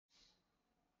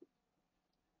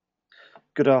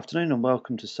Good afternoon and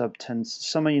welcome to Sub 10's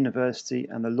Summer University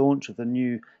and the launch of the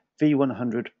new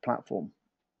V100 platform.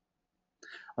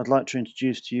 I'd like to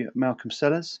introduce to you Malcolm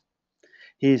Sellers.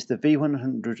 He is the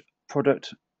V100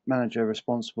 product manager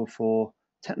responsible for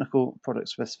technical product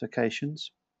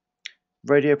specifications,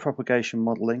 radio propagation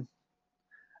modeling,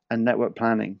 and network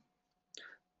planning.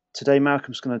 Today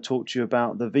Malcolm's going to talk to you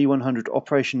about the V100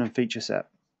 operation and feature set.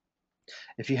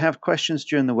 If you have questions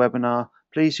during the webinar,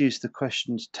 please use the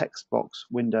questions text box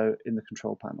window in the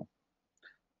control panel.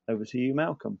 Over to you,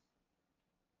 Malcolm.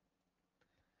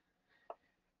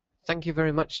 Thank you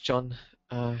very much, John.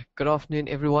 Good afternoon,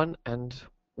 everyone, and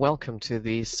welcome to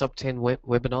the Sub 10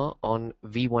 webinar on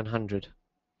V100.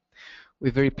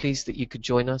 We're very pleased that you could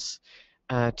join us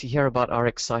to hear about our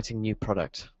exciting new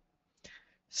product.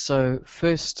 So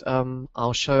first,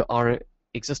 I'll show our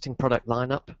existing product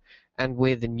lineup and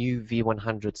where the new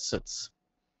V100 sits.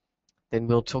 Then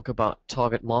we'll talk about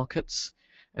target markets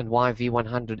and why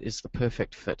V100 is the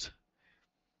perfect fit.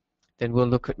 Then we'll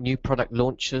look at new product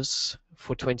launches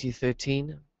for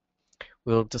 2013.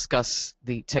 We'll discuss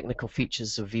the technical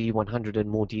features of V100 in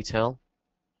more detail.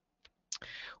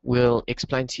 We'll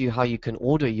explain to you how you can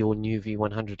order your new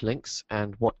V100 links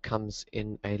and what comes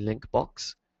in a link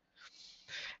box.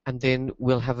 And then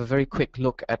we'll have a very quick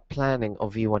look at planning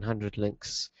of V100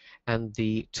 links and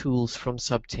the tools from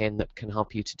Sub 10 that can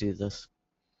help you to do this.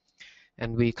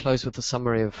 And we close with a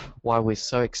summary of why we're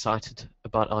so excited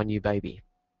about our new baby.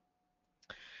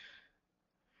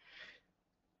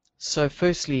 So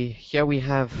firstly, here we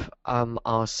have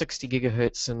our 60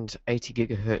 gigahertz and 80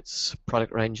 gigahertz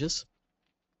product ranges.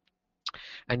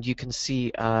 And you can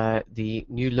see the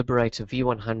new Liberator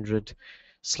V100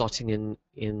 slotting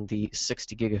in the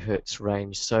 60 gigahertz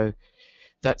range. So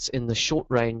that's in the short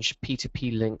range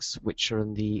P2P links, which are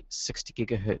in the 60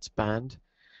 gigahertz band.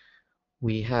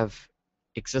 We have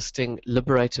existing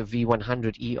Liberator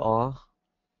V100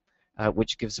 ER,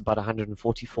 which gives about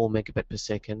 144 megabit per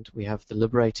second. We have the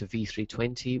Liberator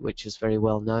V320, which is very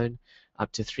well known,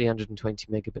 up to 320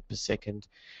 megabit per second,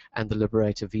 and the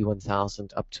Liberator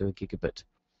V1000 up to a gigabit.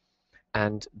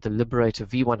 And the Liberator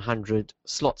V100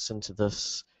 slots into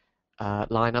this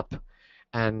lineup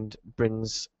and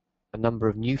brings a number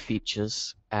of new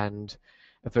features and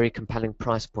a very compelling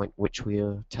price point, which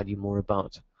we'll tell you more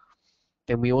about.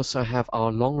 Then we also have our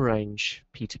long-range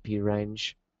P2P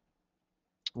range,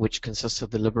 which consists of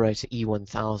the Liberator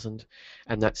E1000,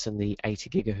 and that's in the 80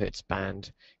 gigahertz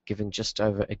band, giving just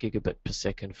over a gigabit per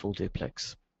second full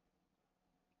duplex.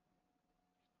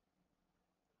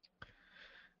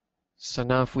 So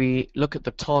now if we look at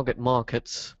the target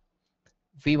markets,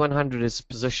 V100 is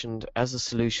positioned as a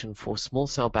solution for small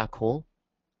cell backhaul,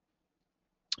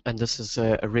 and this is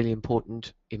a really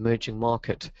important emerging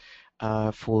market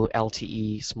for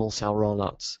LTE small cell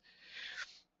rollouts.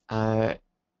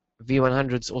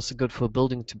 V100 is also good for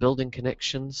building-to-building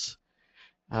connections,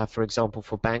 for example,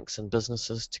 for banks and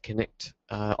businesses to connect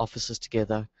offices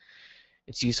together.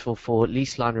 It's useful for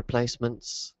lease line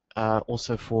replacements,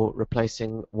 also for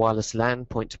replacing wireless LAN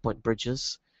point-to-point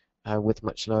bridges with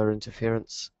much lower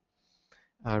interference,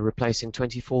 replacing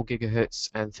 24 gigahertz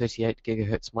and 38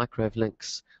 gigahertz microwave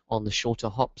links on the shorter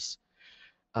hops.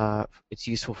 It's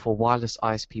useful for wireless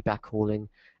ISP backhauling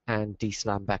and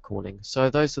DSLAM backhauling.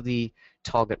 So those are the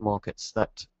target markets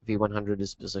that V100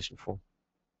 is positioned for.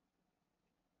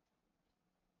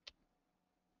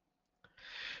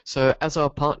 So as our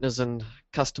partners and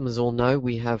customers all know,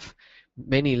 we have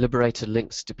many Liberator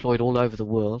links deployed all over the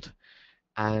world,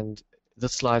 and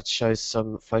this slide shows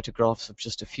some photographs of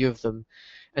just a few of them,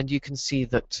 and you can see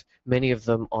that many of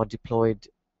them are deployed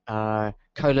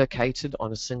co-located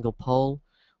on a single pole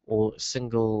or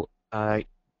single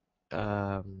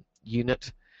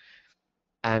unit,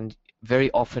 and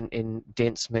very often in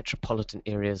dense metropolitan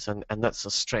areas, and that's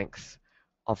a strength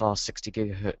of our 60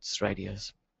 gigahertz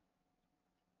radios.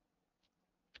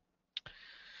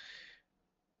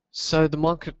 So the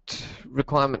market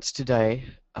requirements today,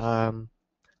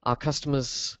 our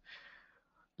customers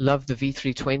love the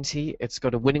V320. It's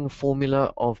got a winning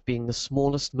formula of being the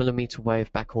smallest millimeter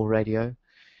wave backhaul radio.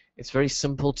 It's very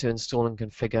simple to install and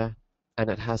configure,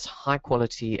 and it has high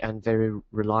quality and very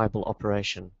reliable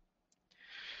operation.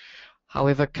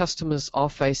 However, customers are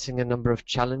facing a number of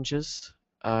challenges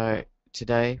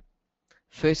today.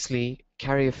 Firstly,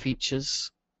 carrier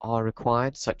features are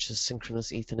required, such as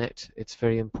synchronous Ethernet. It's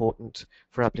very important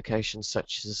for applications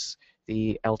such as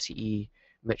the LTE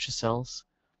metro cells.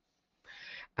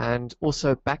 And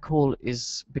also, backhaul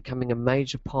is becoming a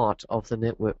major part of the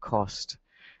network cost.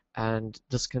 and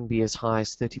this can be as high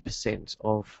as 30%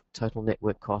 of total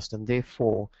network cost, and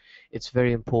therefore it's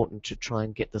very important to try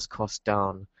and get this cost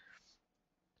down.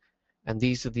 And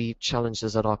these are the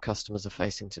challenges that our customers are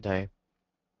facing today.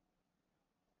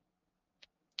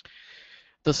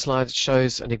 This slide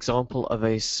shows an example of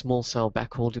a small cell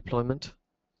backhaul deployment.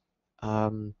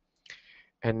 An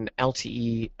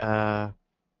LTE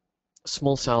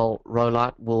small cell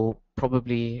rollout will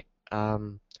probably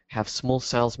have small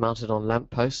cells mounted on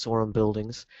lampposts or on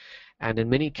buildings, and in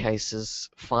many cases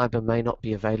fiber may not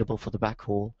be available for the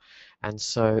backhaul, and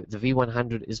so the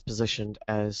V100 is positioned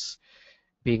as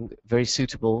being very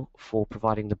suitable for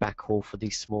providing the backhaul for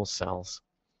these small cells.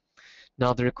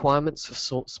 Now, the requirements for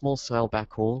small cell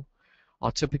backhaul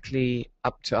are typically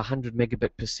up to 100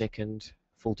 megabit per second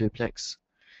full duplex.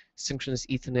 Synchronous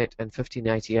Ethernet and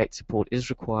 1588 support is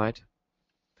required.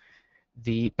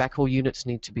 The backhaul units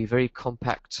need to be very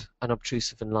compact,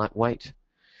 unobtrusive, and lightweight.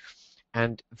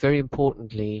 And very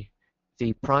importantly,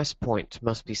 the price point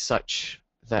must be such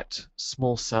that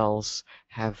small cells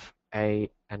have an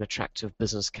attractive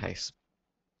business case.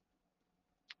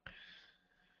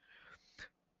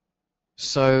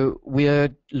 So we are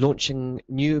launching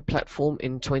new platform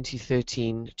in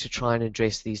 2013 to try and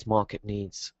address these market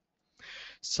needs.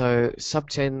 So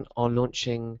Sub10 are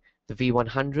launching the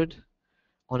V100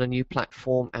 on a new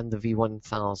platform and the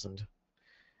V1000.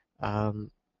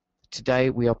 Today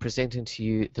we are presenting to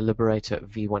you the Liberator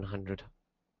V100.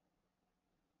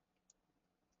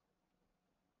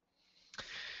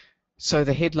 So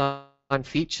the headline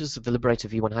features of the Liberator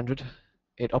V100: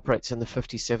 it operates in the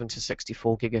 57 to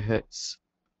 64 gigahertz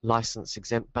license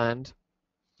exempt band.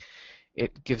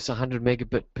 It gives 100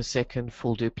 megabit per second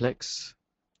full duplex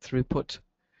throughput.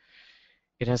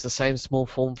 It has the same small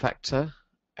form factor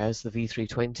as the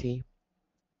V320.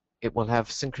 It will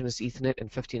have synchronous Ethernet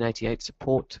and 1588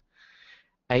 support,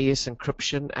 AES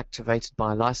encryption activated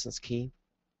by a license key.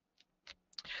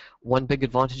 One big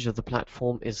advantage of the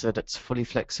platform is that it's fully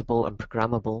flexible and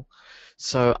programmable.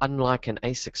 So unlike an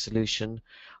ASIC solution,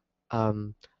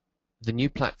 the new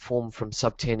platform from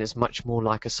Sub10 is much more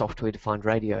like a software-defined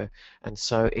radio, and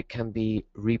so it can be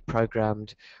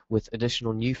reprogrammed with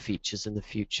additional new features in the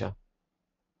future.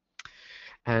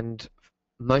 And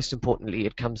most importantly,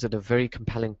 it comes at a very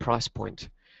compelling price point,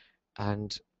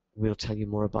 and we'll tell you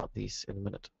more about these in a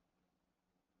minute.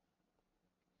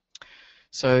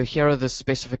 So here are the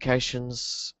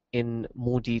specifications in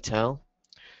more detail.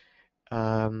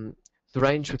 The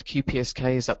range with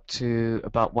QPSK is up to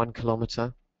about 1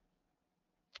 kilometer.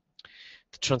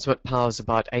 The transmit power is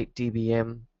about 8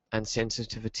 dBm and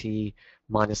sensitivity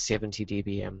minus 70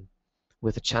 dBm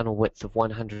with a channel width of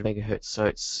 100 megahertz, so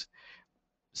it's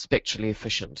spectrally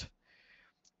efficient.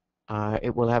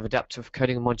 It will have adaptive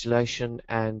coding and modulation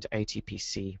and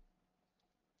ATPC.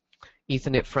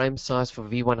 Ethernet frame size for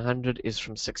V100 is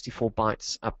from 64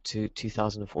 bytes up to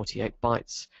 2048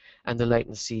 bytes, and the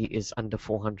latency is under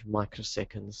 400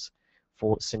 microseconds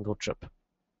for single trip.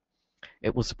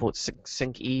 It will support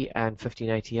Sync-E and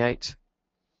 1588,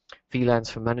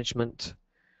 VLANs for management,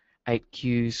 8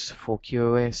 queues for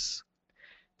QoS.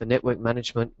 The network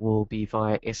management will be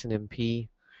via SNMP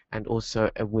and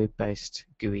also a web-based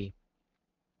GUI.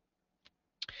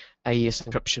 AES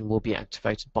encryption will be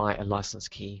activated by a license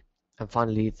key. And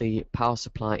finally, the power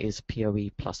supply is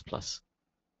PoE++.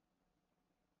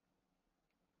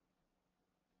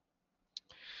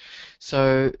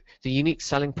 So the unique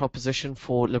selling proposition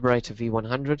for Liberator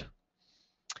V100,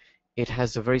 it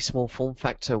has a very small form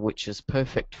factor which is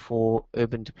perfect for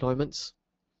urban deployments.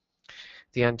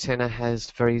 The antenna has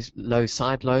very low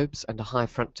side lobes and a high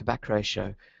front to back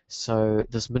ratio, so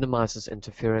this minimizes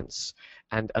interference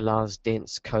and allows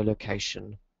dense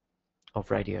co-location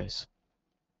of radios.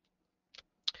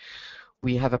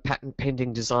 We have a patent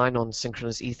pending design on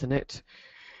synchronous Ethernet,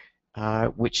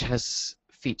 which has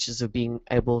features of being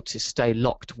able to stay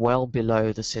locked well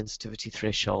below the sensitivity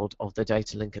threshold of the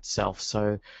data link itself.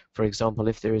 So, for example,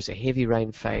 if there is a heavy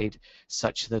rain fade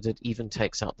such that it even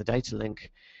takes out the data link,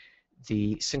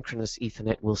 the synchronous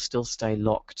Ethernet will still stay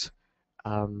locked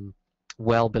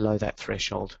well below that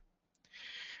threshold.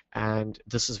 And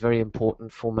this is very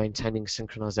important for maintaining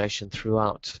synchronization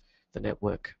throughout the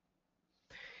network.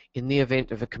 In the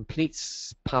event of a complete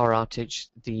power outage,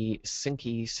 the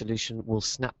Sync-E solution will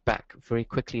snap back very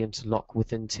quickly into lock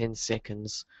within 10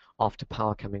 seconds after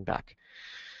power coming back.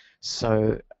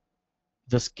 So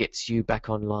this gets you back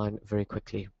online very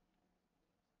quickly.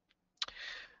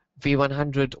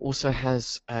 V100 also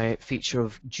has a feature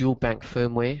of dual bank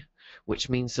firmware, which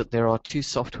means that there are two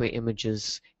software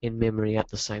images in memory at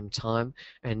the same time,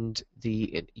 and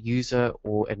the user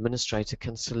or administrator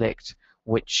can select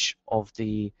which of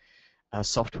the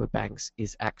software banks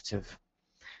is active.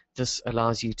 This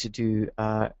allows you to do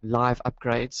live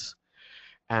upgrades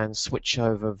and switch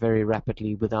over very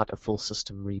rapidly without a full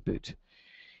system reboot.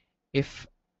 If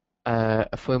a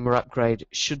firmware upgrade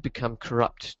should become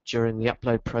corrupt during the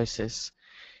upload process,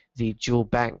 the dual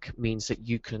bank means that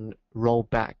you can roll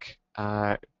back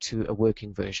to a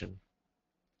working version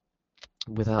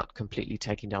without completely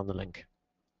taking down the link.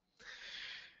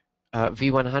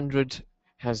 V100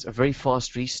 has a very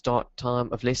fast restart time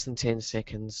of less than 10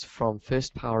 seconds from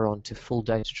first power on to full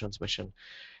data transmission,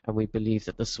 and we believe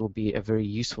that this will be a very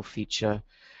useful feature,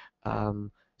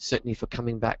 certainly for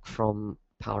coming back from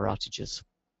power outages.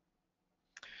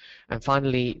 And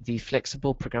finally, the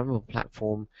flexible programmable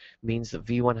platform means that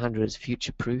V100 is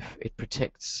future-proof. It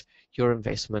protects your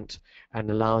investment and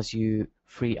allows you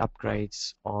free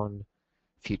upgrades on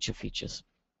future features.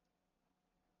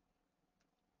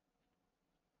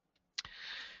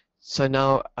 So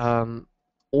now,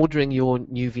 ordering your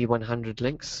new V100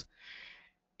 links.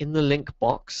 In the link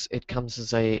box, it comes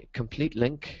as a complete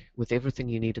link with everything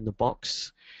you need in the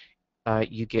box.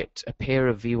 You get a pair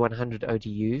of V100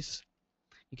 ODUs.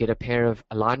 You get a pair of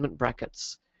alignment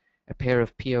brackets, a pair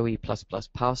of PoE++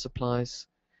 power supplies,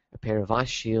 a pair of ice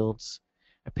shields,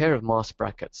 a pair of mask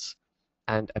brackets,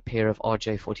 and a pair of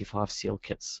RJ45 seal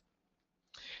kits.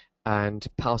 And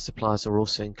power supplies are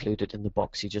also included in the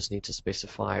box. You just need to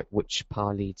specify which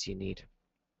power leads you need.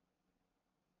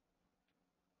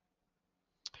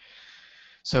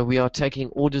 So we are taking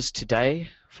orders today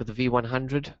for the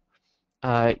V100.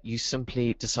 You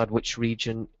simply decide which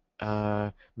region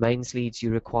mains leads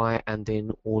you require and then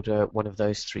order one of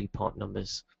those 3 part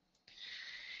numbers.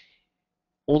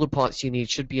 All the parts you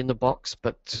need should be in the box,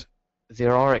 but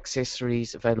there are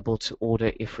accessories available to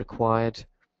order if required.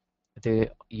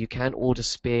 You can order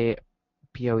spare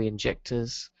PoE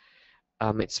injectors.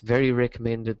 It's very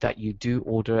recommended that you do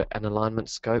order an alignment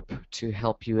scope to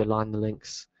help you align the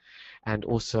links, and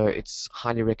also it's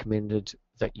highly recommended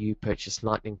that you purchase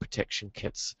lightning protection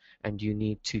kits, and you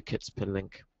need 2 kits per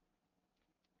link.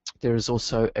 There is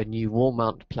also a new wall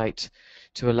mount plate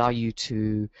to allow you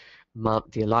to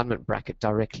mount the alignment bracket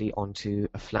directly onto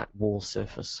a flat wall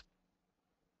surface.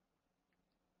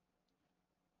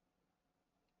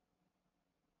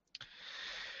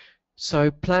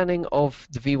 So planning of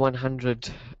the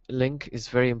V100 link is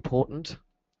very important.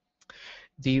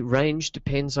 The range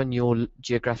depends on your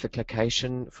geographic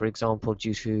location, for example,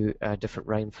 due to different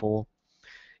rainfall.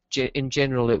 In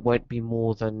general, it won't be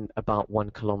more than about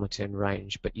 1 kilometer in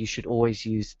range, but you should always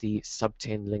use the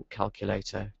sub-10 link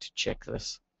calculator to check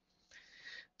this.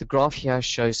 The graph here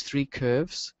shows 3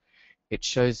 curves. It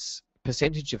shows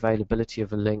percentage availability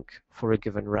of a link for a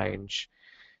given range.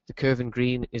 The curve in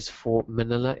green is for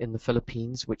Manila in the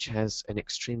Philippines, which has an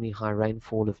extremely high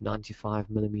rainfall of 95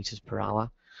 millimeters per hour.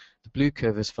 The blue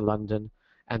curve is for London,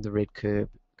 and the red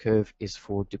curve is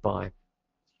for Dubai.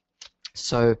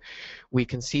 So we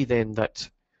can see then that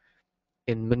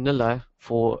in Manila,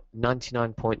 for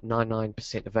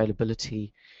 99.99%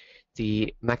 availability,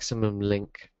 the maximum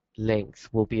link length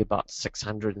will be about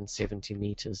 670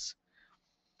 meters.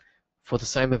 For the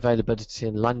same availability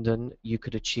in London, you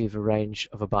could achieve a range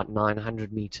of about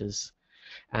 900 meters,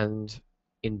 and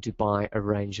in Dubai, a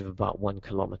range of about 1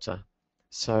 kilometer.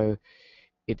 So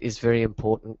it is very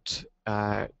important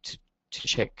to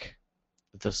check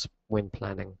this when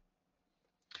planning.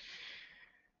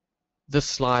 This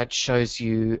slide shows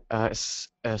you a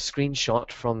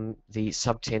screenshot from the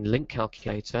sub-10 link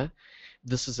calculator.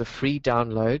 This is a free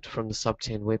download from the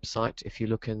sub-10 website. If you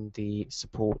look in the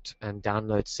support and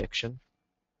download section,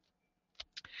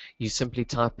 you simply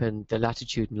type in the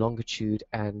latitude and longitude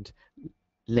and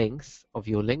length of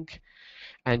your link,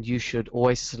 and you should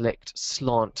always select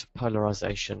slant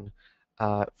polarization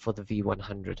for the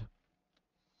V100.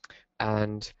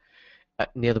 And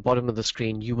near the bottom of the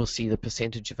screen, you will see the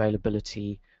percentage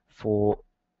availability for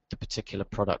the particular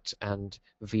product, and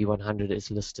V100 is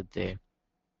listed there.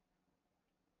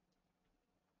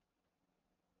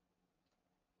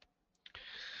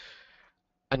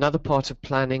 Another part of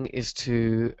planning is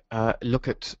to look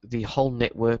at the whole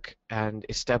network and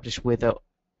establish whether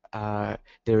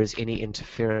there is any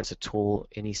interference at all,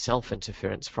 any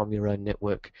self-interference from your own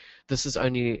network. This is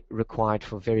only required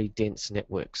for very dense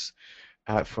networks,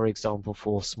 for example,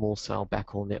 for small cell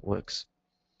backhaul networks.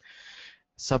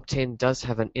 Sub-10 does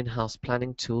have an in-house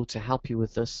planning tool to help you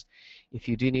with this. If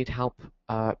you do need help,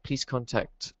 please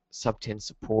contact Sub-10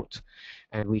 support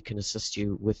and we can assist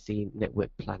you with the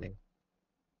network planning.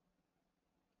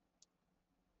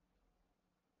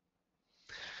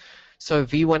 So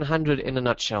V100 in a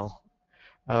nutshell.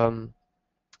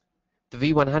 The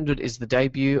V100 is the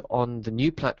debut on the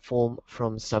new platform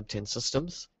from Sub10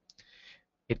 Systems.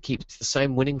 It keeps the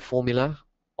same winning formula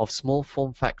of small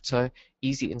form factor,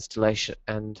 easy installation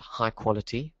and high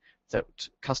quality that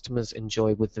customers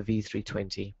enjoy with the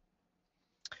V320.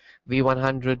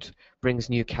 V100 brings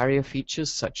new carrier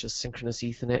features such as synchronous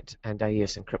Ethernet and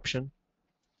AES encryption.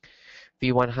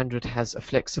 V100 has a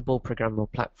flexible programmable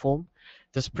platform.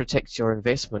 This protects your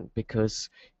investment because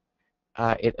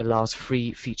it allows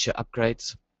free feature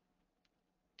upgrades.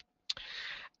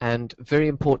 And very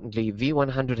importantly,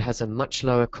 V100 has a much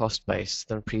lower cost base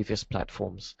than previous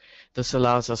platforms. This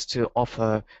allows us to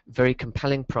offer very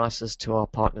compelling prices to our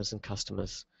partners and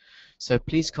customers. So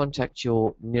please contact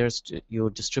your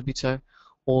distributor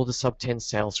or the Sub10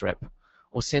 sales rep,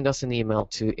 or send us an email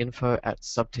to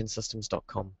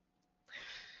info@sub10systems.com.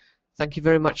 Thank you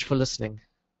very much for listening.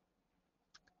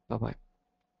 Bye-bye.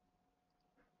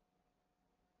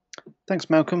 Thanks,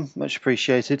 Malcolm. Much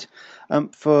appreciated.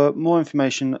 For more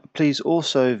information, please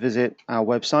also visit our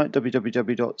website,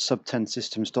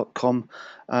 www.sub10systems.com,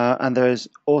 and there is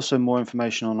also more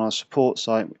information on our support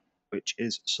site, which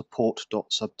is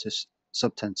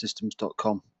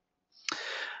support.sub10systems.com.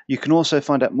 You can also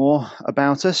find out more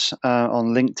about us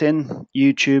on LinkedIn,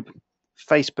 YouTube,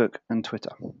 Facebook, and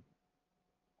Twitter.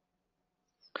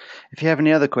 If you have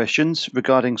any other questions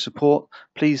regarding support,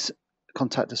 please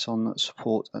contact us on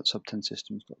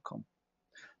support@sub10systems.com.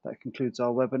 That concludes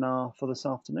our webinar for this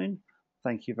afternoon.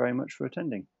 Thank you very much for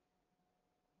attending.